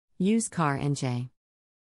Used car NJ.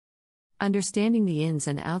 Understanding the ins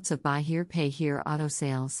and outs of buy here, pay here auto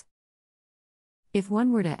sales. If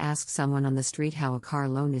one were to ask someone on the street how a car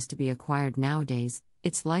loan is to be acquired nowadays,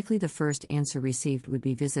 it's likely the first answer received would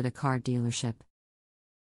be visit a car dealership.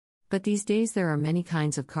 But these days there are many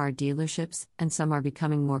kinds of car dealerships, and some are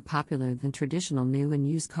becoming more popular than traditional new and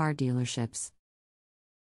used car dealerships.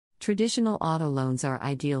 Traditional auto loans are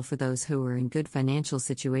ideal for those who are in good financial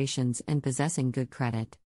situations and possessing good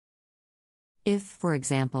credit. If, for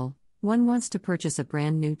example, one wants to purchase a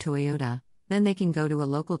brand new Toyota, then they can go to a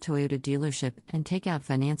local Toyota dealership and take out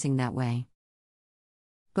financing that way.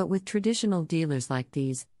 But with traditional dealers like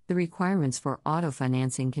these, the requirements for auto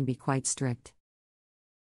financing can be quite strict.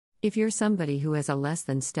 If you're somebody who has a less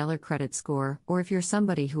than stellar credit score, or if you're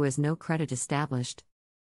somebody who has no credit established,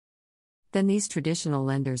 then these traditional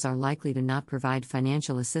lenders are likely to not provide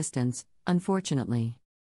financial assistance, unfortunately.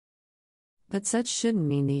 But such shouldn't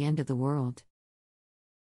mean the end of the world.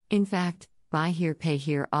 In fact, buy here, pay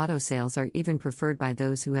here auto sales are even preferred by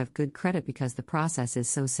those who have good credit because the process is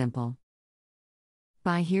so simple.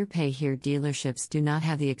 Buy here, pay here dealerships do not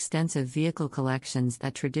have the extensive vehicle collections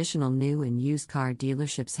that traditional new and used car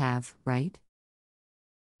dealerships have, right?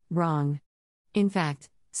 Wrong. In fact,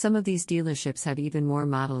 some of these dealerships have even more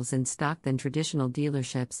models in stock than traditional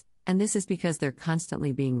dealerships, and this is because they're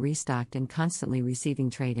constantly being restocked and constantly receiving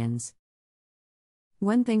trade-ins.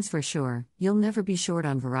 One thing's for sure, you'll never be short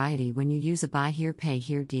on variety when you use a buy here, pay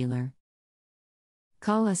here dealer.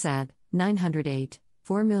 Call us at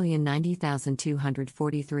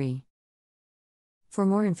 908-4090243. For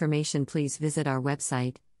more information, please visit our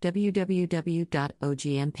website,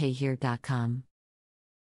 www.ogmpayhere.com.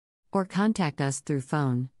 Or contact us through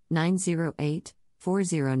phone,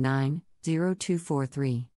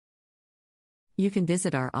 908-409-0243. You can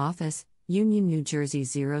visit our office, Union, New Jersey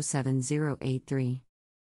 07083.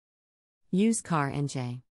 Used car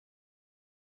NJ.